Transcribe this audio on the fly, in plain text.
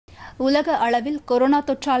உலக அளவில் கொரோனா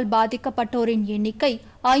தொற்றால் பாதிக்கப்பட்டோரின் எண்ணிக்கை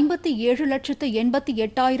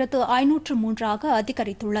 57,88,503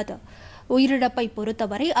 அதிகரித்துள்ளது. உயிரிழப்பை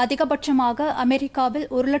பொறுத்தவரை அதிகபட்சமாக அமெரிக்காவில்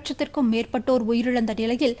 1,00,000க்கும் மேற்பட்டோர் உயிரிழந்த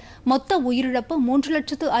நிலையில் மொத்த உயிரிழப்பு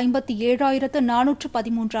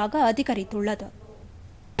 3,57,413 அதிகரித்துள்ளது.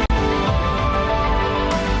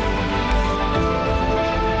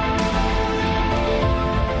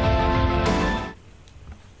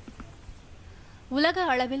 உலக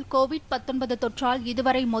அளவில் கோவிட்-19 தொற்றால்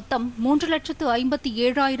இதுவரை மொத்தம்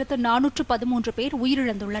 3,57,413 பேர்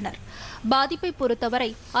உயிரிழந்துள்ளனர். பாதிப்பை பொறுத்தவரை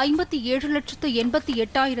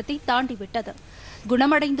 57,88,000 தாண்டிவிட்டது.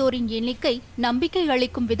 குணமடைந்தோரின் எண்ணிக்கை நம்பிக்கை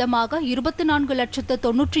அளிக்கும் விதமாக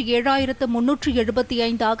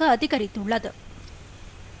 24,97,375 அதிகரித்துள்ளது.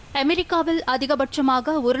 அமெரிக்காவில்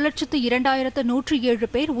அதிகபட்சமாக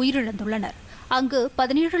 1,02,107 பேர் உயிரிழந்துள்ளனர். அங்கு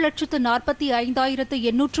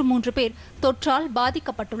 17,45,803 பேர் தொற்றால்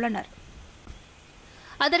பாதிக்கப்பட்டுள்ளனர்.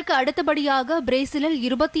 அதற்கு அடுத்தபடியாக பிரேசிலில்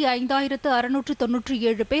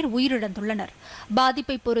 25,697 பேர் உயிரிழந்துள்ளனர்.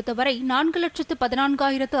 பாதிப்பை பொறுத்தவரை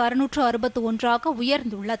 4,14,661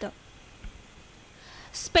 உயர்ந்துள்ளது.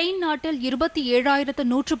 ஸ்பெயின் நாட்டில்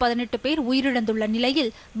 27,118 பேர் உயிரிழந்துள்ள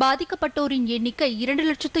நிலையில் பாதிக்கப்பட்டோரின் எண்ணிக்கை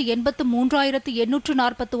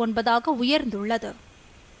 2,83,849 உயர்ந்துள்ளது.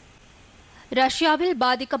 ரஷ்யாவில்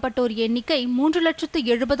பாதிக்கப்பட்டோர் எண்ணிக்கை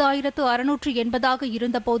 3,70,680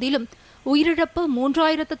 இருந்த போதிலும் உயிரிழப்பு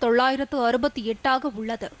 3,968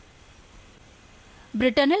 உள்ளது.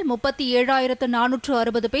 பிரிட்டனில்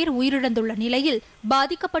 37,460 பேர் உயிரிழந்துள்ள நிலையில்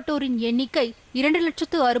பாதிக்கப்பட்டோரின் எண்ணிக்கை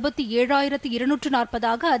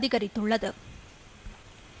 2,67,240 அதிகரித்துள்ளது.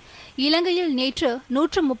 இலங்கையில் நேற்று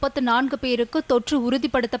 134 பேருக்கு தொற்று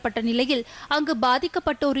உறுதிப்படுத்தப்பட்ட நிலையில் அங்கு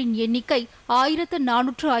பாதிக்கப்பட்டோரின் எண்ணிக்கை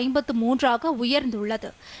 1,453 உயர்ந்துள்ளது.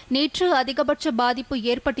 நேற்று அதிகபட்ச பாதிப்பு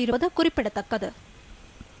ஏற்பட்டிருப்பது குறிப்பிடத்தக்கது.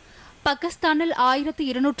 பாகிஸ்தானில்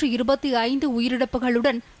 1,225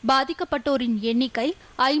 உயிரிழப்புகளுடன் பாதிக்கப்பட்டோரின் எண்ணிக்கை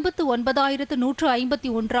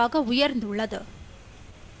 59,151 உயர்ந்துள்ளது.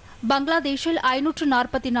 பங்களாதேஷில்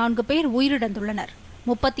 544 பேர் உயிரிழந்துள்ளனர்.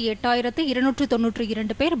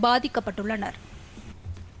 38,292 பேர் பாதிக்கப்பட்டுள்ளனர்.